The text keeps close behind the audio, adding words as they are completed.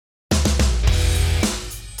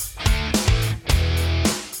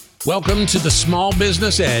Welcome to the Small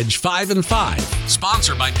Business Edge 5 and 5,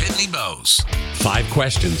 sponsored by Pitney Bowes. 5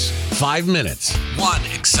 questions, 5 minutes, 1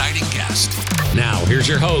 exciting guest. Now, here's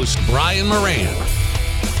your host, Brian Moran.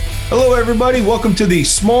 Hello, everybody. Welcome to the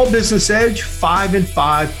Small Business Edge 5 and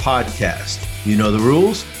 5 podcast. You know the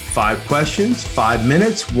rules. 5 questions, 5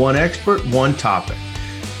 minutes, 1 expert, 1 topic.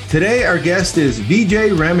 Today, our guest is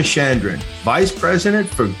Vijay Ramachandran, Vice President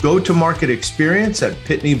for Go-to-Market Experience at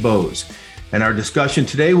Pitney Bowes. And our discussion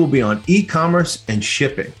today will be on e-commerce and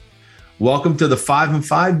shipping. Welcome to the 5 and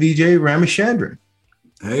 5, Vijay Ramachandran.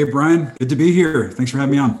 Hey, Brian. Good to be here. Thanks for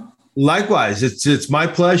having me on. Likewise, it's my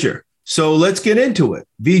pleasure. So let's get into it.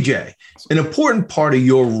 Vijay, an important part of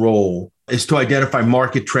your role is to identify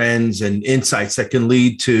market trends and insights that can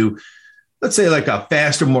lead to, let's say, like a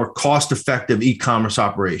faster, more cost-effective e-commerce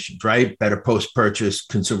operations, right? Better post-purchase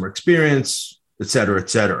consumer experience, et cetera, et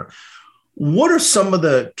cetera. What are some of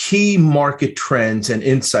the key market trends and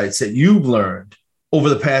insights that you've learned over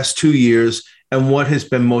the past 2 years, and what has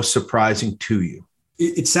been most surprising to you?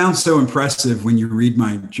 It sounds so impressive when you read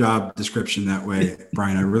my job description that way,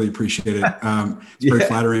 Brian. I really appreciate it. It's very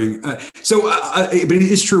flattering. But it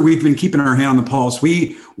is true. We've been keeping our hand on the pulse.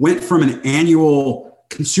 We went from an annual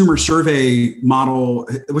consumer survey model,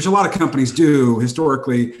 which a lot of companies do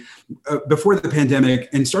historically, before the pandemic,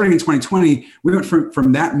 and starting in 2020, we went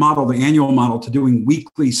from that model, the annual model, to doing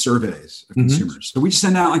weekly surveys of consumers. So we just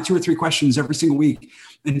send out like 2 or 3 questions every single week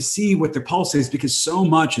and see what their pulse is, because so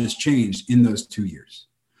much has changed in those 2 years.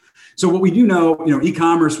 So what we do know,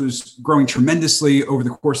 e-commerce was growing tremendously over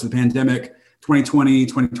the course of the pandemic, 2020,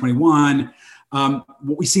 2021.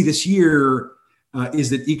 What we see this year is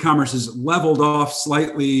that e-commerce has leveled off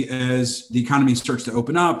slightly as the economy starts to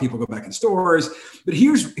open up, people go back in stores. But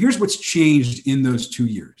here's what's changed in those 2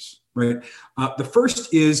 years, right? The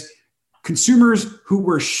first is consumers who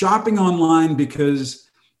were shopping online because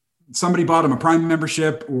somebody bought them a Prime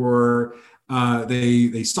membership, or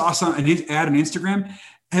they saw an ad on Instagram,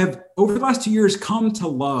 have over the last 2 years come to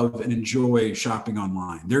love and enjoy shopping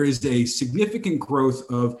online. There is a significant growth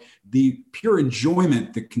of the pure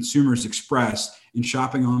enjoyment that consumers express in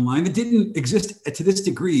shopping online that didn't exist to this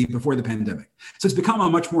degree before the pandemic. So it's become a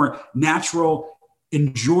much more natural,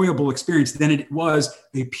 enjoyable experience than it was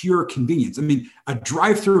a pure convenience. I mean, a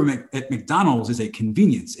drive-through at McDonald's is a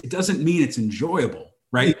convenience. It doesn't mean it's enjoyable,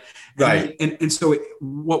 right? Right. And so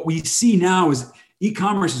what we see now is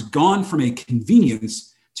e-commerce has gone from a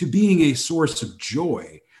convenience to being a source of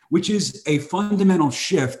joy, which is a fundamental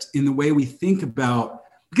shift in the way we think about,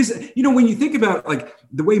 because, when you think about like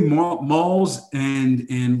the way malls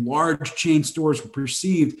and large chain stores were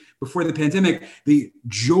perceived before the pandemic, the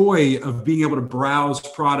joy of being able to browse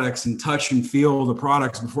products and touch and feel the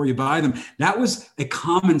products before you buy them, that was a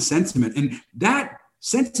common sentiment. And that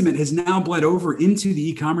sentiment has now bled over into the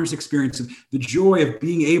e-commerce experience of the joy of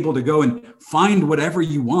being able to go and find whatever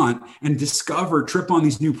you want and trip on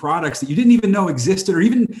these new products that you didn't even know existed or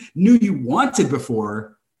even knew you wanted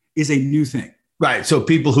before is a new thing. Right. So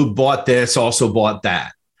people who bought this also bought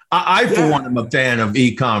that. I for one, am a fan of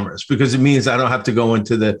e-commerce because it means I don't have to go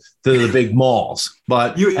into the big malls.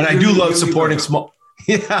 But I do love supporting small.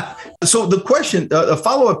 Yeah. So the question, a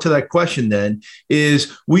follow-up to that question then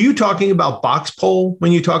is, were you talking about BOXpoll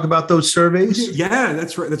when you talk about those surveys? Yeah,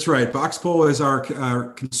 that's right. That's right. BOXpoll is our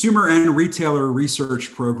consumer and retailer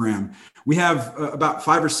research program. We have about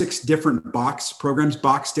 5 or 6 different box programs.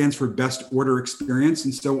 Box stands for Best Order Experience.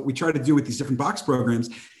 And so what we try to do with these different box programs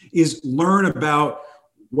is learn about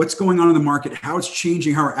what's going on in the market, how it's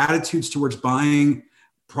changing, how our attitudes towards buying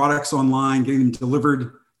products online, getting them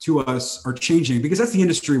delivered to us are changing, because that's the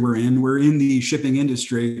industry we're in. We're in the shipping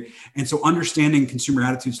industry. And so understanding consumer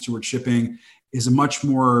attitudes towards shipping is a much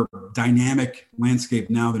more dynamic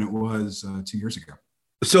landscape now than it was 2 years ago.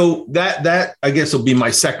 So that I guess will be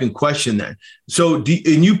my second question then. So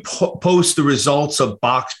you post the results of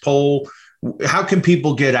BOXpoll. How can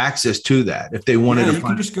people get access to that if they wanted to? You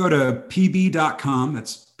can just go to pb.com.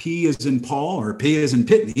 That's P as in Paul, or P as in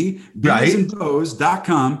Pitney, B as in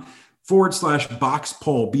Bowes.com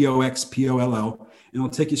 /BOXpoll, BOXpoll. And it'll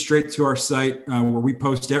take you straight to our site where we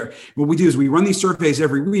post. What we do is we run these surveys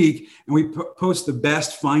every week, and we post the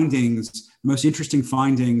best findings, most interesting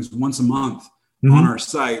findings once a month on our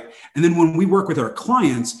site. And then when we work with our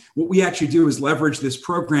clients, what we actually do is leverage this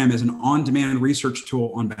program as an on-demand research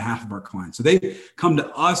tool on behalf of our clients. So they come to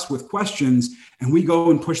us with questions, and we go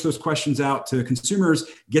and push those questions out to consumers,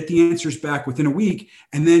 get the answers back within a week.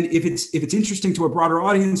 And then if it's interesting to a broader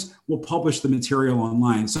audience, we'll publish the material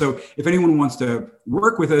online. So if anyone wants to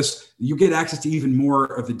work with us, you get access to even more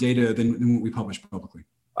of the data than what we publish publicly.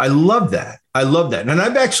 I love that. I love that. And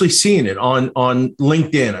I've actually seen it on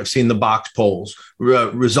LinkedIn. I've seen the BOXpoll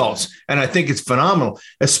results, and I think it's phenomenal,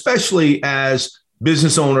 especially as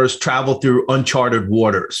business owners travel through uncharted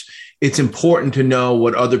waters. It's important to know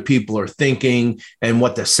what other people are thinking and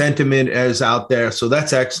what the sentiment is out there. So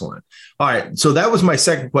that's excellent. All right. So that was my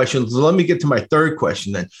second question. So let me get to my third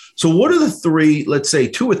question then. So what are the three, let's say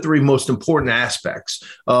 2 or 3 most important aspects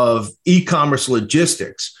of e-commerce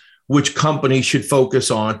logistics which companies should focus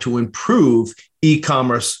on to improve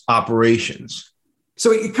e-commerce operations?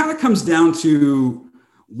 So it kind of comes down to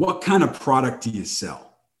what kind of product do you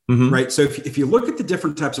sell, right? So if you look at the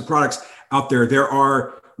different types of products out there, there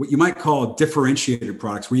are what you might call differentiated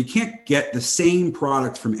products where you can't get the same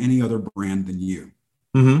product from any other brand than you,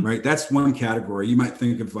 right? That's one category. You might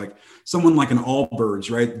think of like someone like an Allbirds,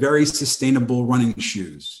 right? Very sustainable running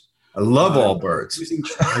shoes. I love Allbirds.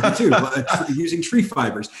 Using tree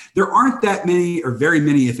fibers. There aren't that many or very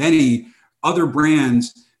many, if any, other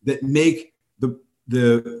brands that make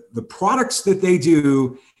the products that they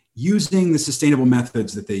do using the sustainable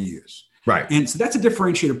methods that they use. Right. And so that's a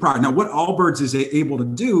differentiated product. Now, what Allbirds is able to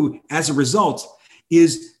do as a result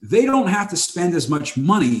is they don't have to spend as much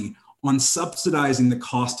money on subsidizing the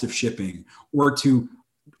cost of shipping or to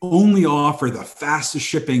only offer the fastest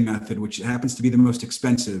shipping method, which happens to be the most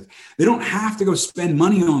expensive. They don't have to go spend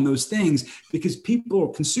money on those things because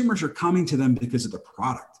consumers are coming to them because of the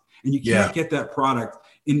product. And you can't get that product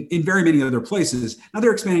in very many other places. Now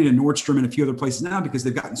they're expanding to Nordstrom and a few other places now because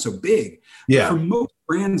they've gotten so big. Yeah. But for most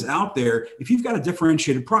brands out there, if you've got a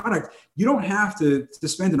differentiated product, you don't have to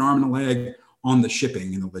spend an arm and a leg on the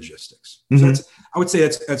shipping and the logistics. So I would say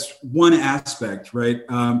that's one aspect, right?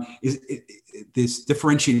 This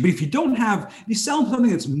differentiating. But if you sell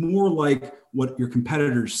something that's more like what your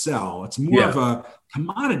competitors sell, it's more of a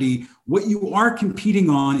commodity. What you are competing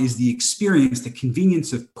on is the experience, the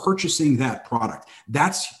convenience of purchasing that product.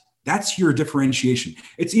 That's your differentiation.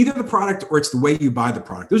 It's either the product or it's the way you buy the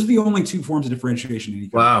product. Those are the only 2 forms of differentiation in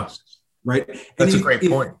e-commerce. Wow. Right? That's a great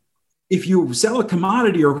point. If you sell a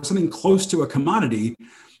commodity or something close to a commodity,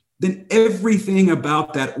 then everything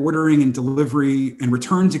about that ordering and delivery and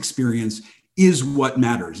returns experience is what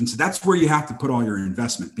matters. And so that's where you have to put all your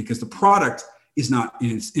investment because the product is not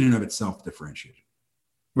in and of itself differentiated.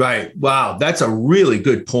 Right. Wow. That's a really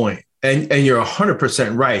good point. And you're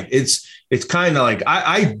 100% right. It's kind of like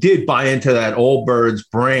I did buy into that Allbirds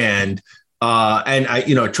brand. And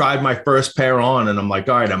I, tried my first pair on and I'm like,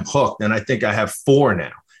 all right, I'm hooked. And I think I have 4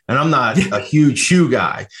 now. And I'm not a huge shoe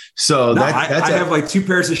guy. So I have like 2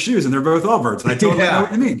 pairs of shoes and they're both Allbirds. I totally know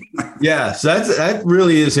what you mean. Yeah. So that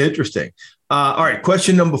really is interesting. All right.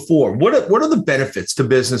 Question number 4. What are the benefits to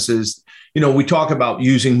businesses? We talk about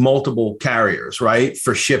using multiple carriers, right,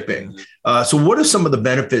 for shipping. So what are some of the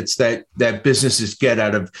benefits that businesses get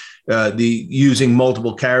out of using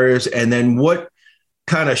multiple carriers? And then what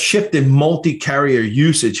kind of shift in multi-carrier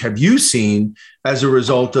usage have you seen as a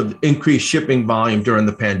result of increased shipping volume during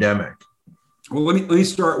the pandemic? Well, let me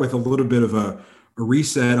start with a little bit of a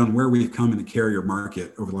reset on where we've come in the carrier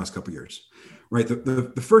market over the last couple of years, right?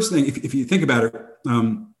 The first thing, if you think about it,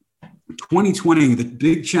 2020, the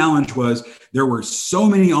big challenge was there were so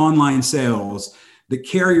many online sales that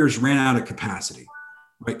carriers ran out of capacity,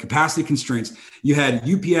 right? Capacity constraints. You had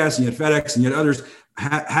UPS and you had FedEx and you had others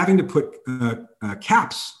having to put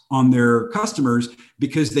caps on their customers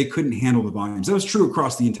because they couldn't handle the volumes. That was true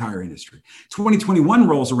across the entire industry. 2021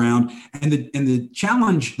 rolls around and the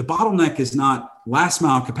challenge, the bottleneck is not last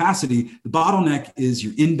mile capacity. The bottleneck is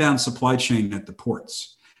your inbound supply chain at the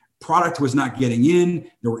ports. Product was not getting in.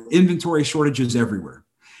 There were inventory shortages everywhere.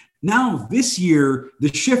 Now this year,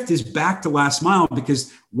 the shift is back to last mile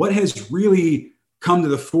because what has really come to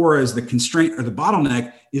the fore as the constraint or the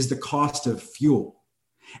bottleneck is the cost of fuel.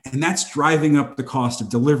 And that's driving up the cost of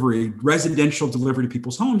delivery, residential delivery to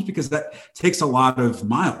people's homes, because that takes a lot of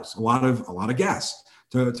miles, a lot of gas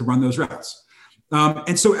to run those routes.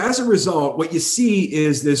 And so as a result, what you see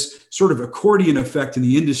is this sort of accordion effect in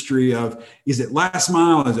the industry of, is it last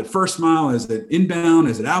mile? Is it first mile? Is it inbound?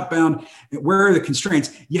 Is it outbound? Where are the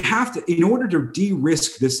constraints? You have to, in order to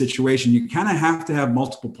de-risk this situation, you kind of have to have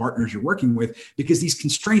multiple partners you're working with because these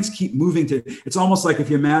constraints keep moving to, it's almost like if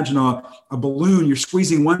you imagine a balloon, you're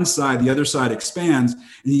squeezing one side, the other side expands,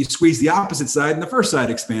 and you squeeze the opposite side and the first side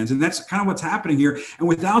expands. And that's kind of what's happening here. And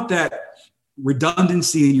without that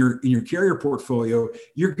redundancy in your carrier portfolio,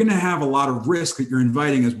 you're going to have a lot of risk that you're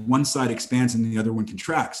inviting as one side expands and the other one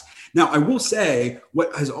contracts. Now, I will say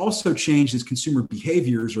what has also changed is consumer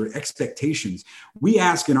behaviors or expectations. We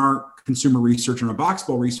ask in our consumer research and our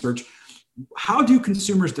BOXpoll research, how do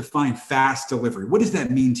consumers define fast delivery? What does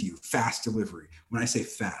that mean to you, fast delivery? When I say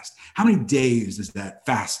fast, how many days does that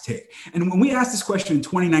fast take? And when we asked this question in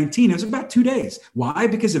 2019, it was about 2 days. Why?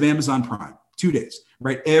 Because of Amazon Prime, 2 days,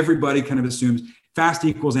 right? Everybody kind of assumes fast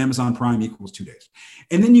equals Amazon Prime equals 2 days.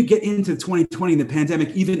 And then you get into 2020, the pandemic,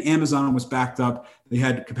 even Amazon was backed up. They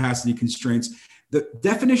had capacity constraints. The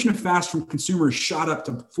definition of fast from consumers shot up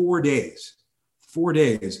to 4 days. 4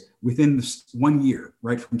 days within this 1 year,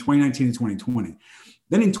 right? From 2019 to 2020.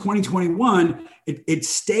 Then in 2021, it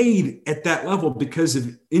stayed at that level because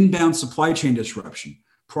of inbound supply chain disruption.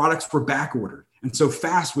 Products were back ordered. And so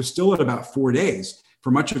fast was still at about 4 days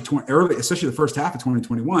for much of early, especially the first half of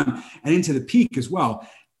 2021 and into the peak as well.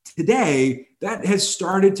 Today, that has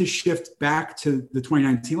started to shift back to the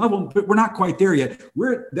 2019 level, but we're not quite there yet.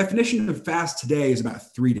 Definition of fast today is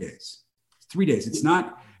about 3 days. 3 days.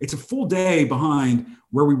 It's a full day behind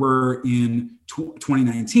where we were in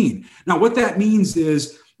 2019. Now, what that means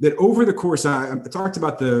is that over the course, I talked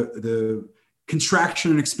about the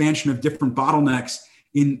contraction and expansion of different bottlenecks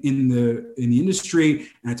in the industry,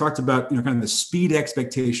 and I talked about kind of the speed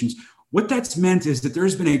expectations. What that's meant is that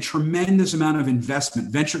there's been a tremendous amount of investment,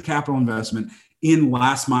 venture capital investment in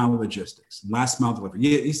last mile logistics, last mile delivery.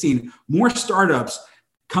 You've seen more startups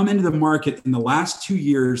come into the market in the last 2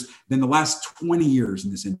 years than the last 20 years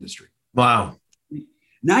in this industry. Wow.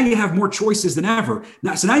 Now you have more choices than ever.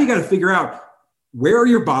 Now you got to figure out, where are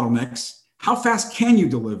your bottlenecks? How fast can you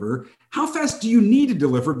deliver? How fast do you need to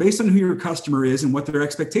deliver based on who your customer is and what their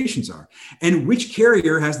expectations are? And which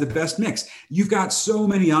carrier has the best mix? You've got so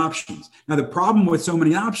many options. Now, the problem with so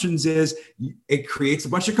many options is it creates a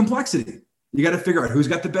bunch of complexity. You got to figure out who's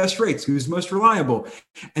got the best rates, who's most reliable.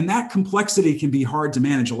 And that complexity can be hard to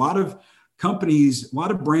manage. A lot of companies, a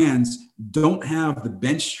lot of brands don't have the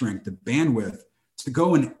bench strength, the bandwidth to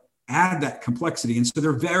go and add that complexity. And so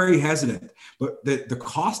they're very hesitant. But the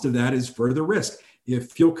cost of that is further risk.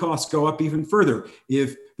 If fuel costs go up even further,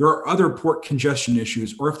 if there are other port congestion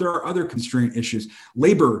issues, or if there are other constraint issues,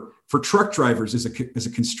 labor for truck drivers is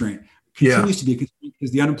a constraint, continues to be a constraint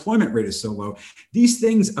because the unemployment rate is so low. These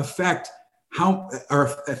things affect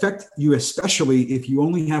you, especially if you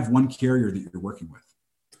only have one carrier that you're working with.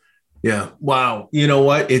 Yeah. Wow. You know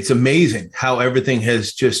what? It's amazing how everything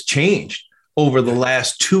has just changed over the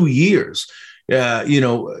last 2 years.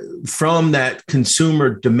 From that consumer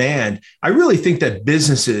demand, I really think that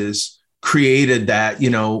businesses created that,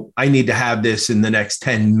 I need to have this in the next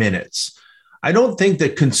 10 minutes. I don't think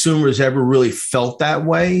that consumers ever really felt that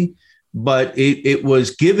way, but it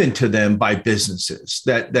was given to them by businesses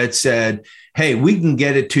that said, hey, we can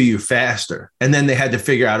get it to you faster. And then they had to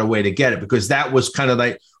figure out a way to get it, because that was kind of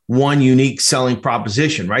like one unique selling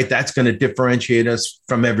proposition, right? That's going to differentiate us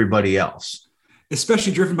from everybody else.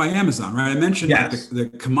 Especially driven by Amazon, right? I mentioned that the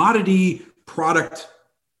commodity product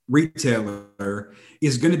retailer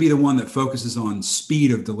is going to be the one that focuses on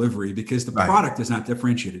speed of delivery because the product is not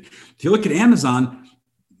differentiated. If you look at Amazon,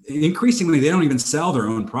 increasingly, they don't even sell their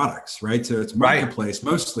own products, right? So it's marketplace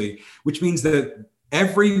mostly, which means that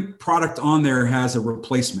every product on there has a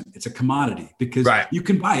replacement. It's a commodity because you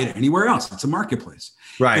can buy it anywhere else. It's a marketplace.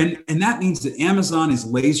 Right. And that means that Amazon is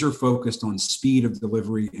laser focused on speed of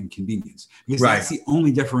delivery and convenience, because that's the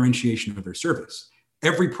only differentiation of their service.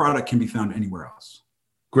 Every product can be found anywhere else.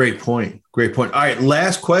 Great point. Great point. All right.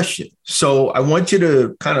 Last question. So I want you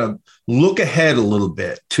to kind of look ahead a little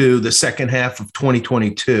bit to the second half of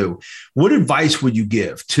 2022. What advice would you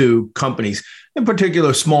give to companies, in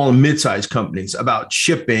particular, small and mid-sized companies, about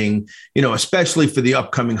shipping, especially for the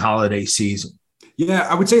upcoming holiday season? Yeah,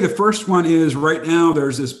 I would say the first one is right now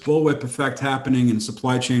there's this bullwhip effect happening in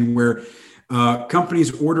supply chain where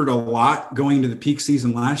companies ordered a lot going into the peak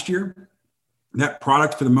season last year. That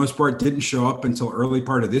product, for the most part, didn't show up until early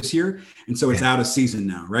part of this year. And so it's out of season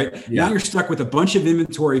now, right? Yeah. Now you're stuck with a bunch of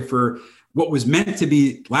inventory for what was meant to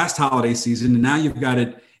be last holiday season. And now you've got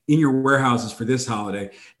it in your warehouses for this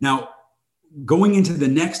holiday. Now, going into the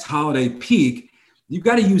next holiday peak, you've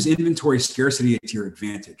got to use inventory scarcity to your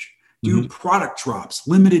advantage. Do product drops,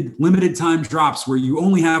 limited time drops where you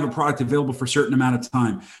only have a product available for a certain amount of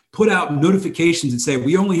time. Put out notifications that say,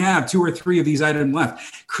 we only have 2 or 3 of these items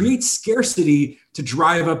left. Create scarcity to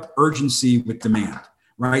drive up urgency with demand,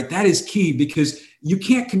 right? That is key because you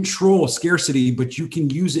can't control scarcity, but you can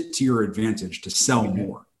use it to your advantage to sell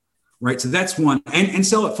more, right? So that's one, and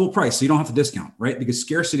sell at full price so you don't have to discount, right? Because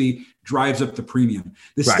scarcity drives up the premium.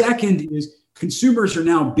 The second is, consumers are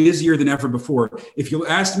now busier than ever before. If you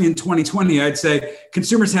asked me in 2020, I'd say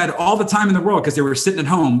consumers had all the time in the world because they were sitting at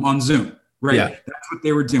home on Zoom, right? Yeah. That's what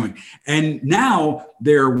they were doing. And now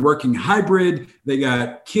they're working hybrid. They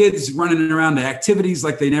got kids running around to activities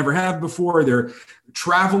like they never have before. They're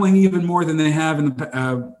traveling even more than they have in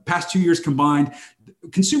the past 2 years combined.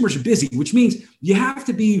 Consumers are busy, which means you have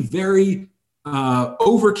to be very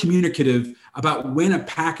over communicative about when a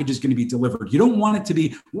package is going to be delivered. You don't want it to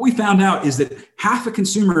be, what we found out is that half of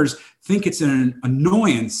consumers think it's an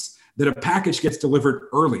annoyance that a package gets delivered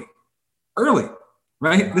early,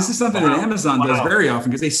 right? This is something that Amazon does very often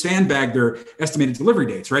because they sandbag their estimated delivery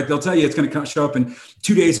dates, right? They'll tell you it's going to show up in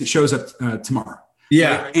 2 days. It shows up tomorrow.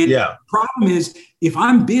 Yeah. Right? And the problem is if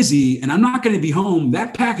I'm busy and I'm not going to be home,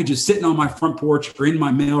 that package is sitting on my front porch or in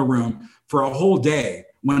my mailroom for a whole day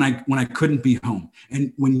when I couldn't be home.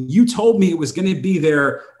 And when you told me it was going to be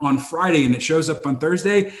there on Friday and it shows up on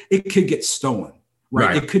Thursday, it could get stolen,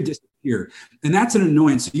 right? It could disappear. And that's an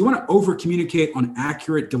annoyance. So you want to over communicate on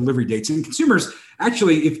accurate delivery dates. And consumers,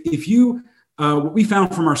 actually, if you, what we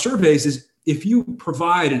found from our surveys is if you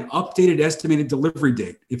provide an updated estimated delivery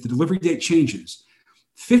date, if the delivery date changes,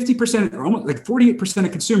 50% or almost like 48%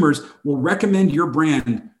 of consumers will recommend your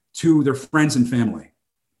brand to their friends and family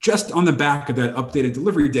just on the back of that updated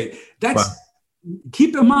delivery date. That's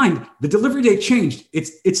keep in mind, the delivery date changed.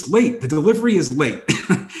 It's late. The delivery is late.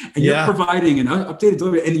 And you're providing an updated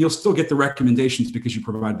delivery and you'll still get the recommendations because you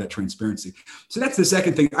provided that transparency. So that's the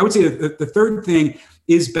second thing. I would say the third thing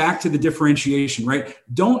is back to the differentiation, right?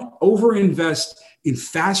 Don't overinvest in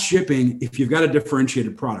fast shipping if you've got a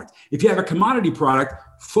differentiated product. If you have a commodity product,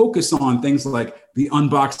 focus on things like the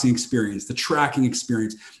unboxing experience, the tracking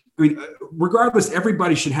experience. I mean, regardless,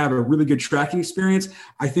 everybody should have a really good tracking experience.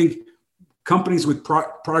 I think companies with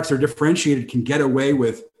products that are differentiated can get away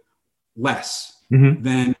with less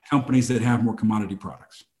than companies that have more commodity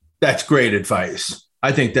products. That's great advice.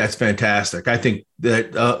 I think that's fantastic. I think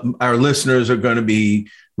that our listeners are going to be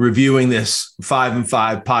reviewing this 5 and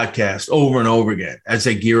 5 podcast over and over again as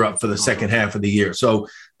they gear up for the second half of the year. So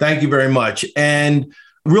thank you very much. And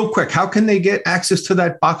real quick, how can they get access to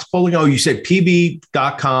that box polling? Oh, you said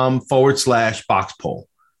pb.com/boxpoll.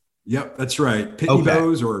 Yep, that's right. Pitney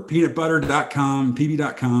Bowes or peanutbutter.com,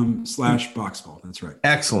 pb.com/boxpoll. That's right.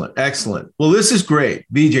 Excellent. Excellent. Well, this is great.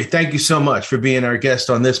 Vijay, thank you so much for being our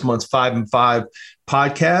guest on this month's 5 and 5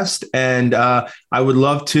 podcast. And I would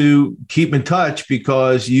love to keep in touch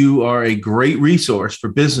because you are a great resource for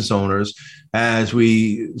business owners as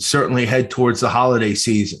we certainly head towards the holiday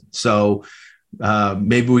season. So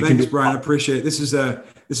maybe we can. Thanks, Brian. I appreciate it. This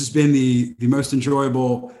has been the most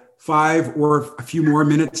enjoyable 5 or a few more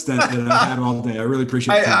minutes that I've had all day. I really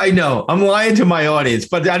appreciate it. I know I'm lying to my audience,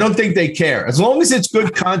 but I don't think they care. As long as it's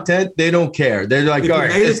good content, they don't care. They're like, all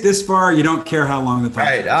right, made it this far, you don't care how long the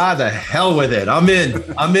podcast is. The hell with it. I'm in.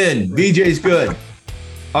 VJ's good.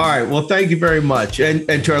 All right. Well, thank you very much. And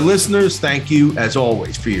to our listeners, thank you as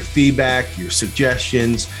always for your feedback, your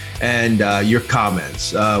suggestions, and your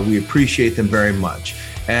comments. We appreciate them very much.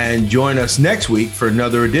 And join us next week for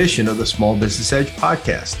another edition of the Small Business Edge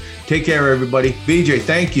podcast. Take care, everybody. Vijay,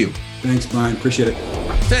 thank you. Thanks, Brian. Appreciate it.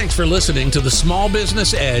 Thanks for listening to the Small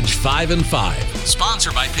Business Edge 5 and 5,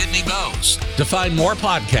 sponsored by Pitney Bowes. To find more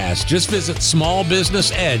podcasts, just visit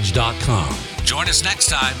smallbusinessedge.com. Join us next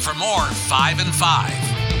time for more 5 and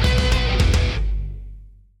 5.